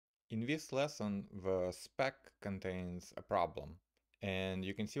In this lesson, the spec contains a problem, and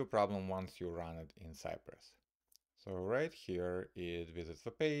you can see a problem once you run it in Cypress. So right here, it visits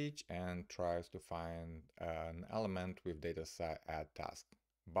the page and tries to find an element with data set add task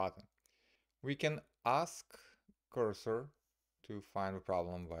button. We can ask cursor to find the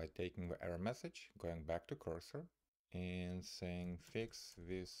problem by taking the error message, going back to cursor, and saying fix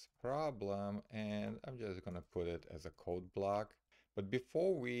this problem, and I'm just gonna put it as a code block. But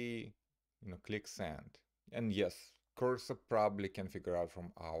before we click send, and yes, cursor probably can figure out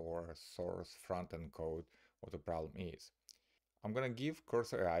from our source front-end code what the problem is. I'm gonna give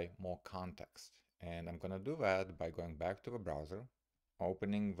Cursor AI more context, and I'm gonna do that by going back to the browser,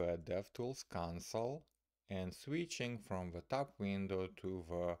 opening the DevTools console, and switching from the top window to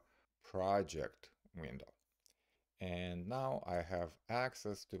the project window. And now I have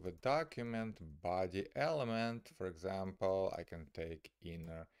access to the document body element. For example, I can take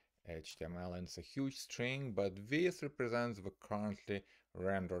inner HTML, and it's a huge string, but this represents the currently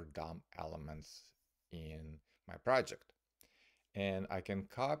rendered DOM elements in my project. And I can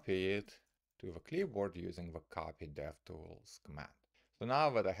copy it to the clipboard using the copy DevTools command. So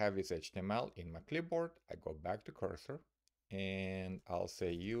now that I have this HTML in my clipboard, I go back to cursor and I'll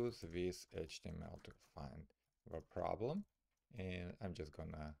say use this HTML to find the problem, and I'm just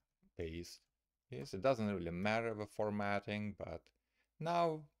gonna paste this. It doesn't really matter the formatting, but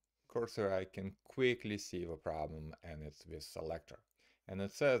now cursor I can quickly see the problem, and it's this selector, and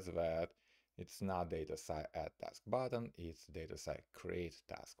it says that it's not data site add task button, it's data site create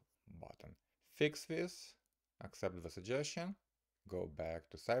task button. Fix this, accept the suggestion, go back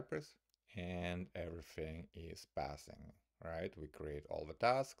to Cypress, and everything is passing, right? We create all the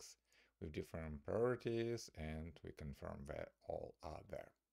tasks with different priorities, and we confirm that all are there.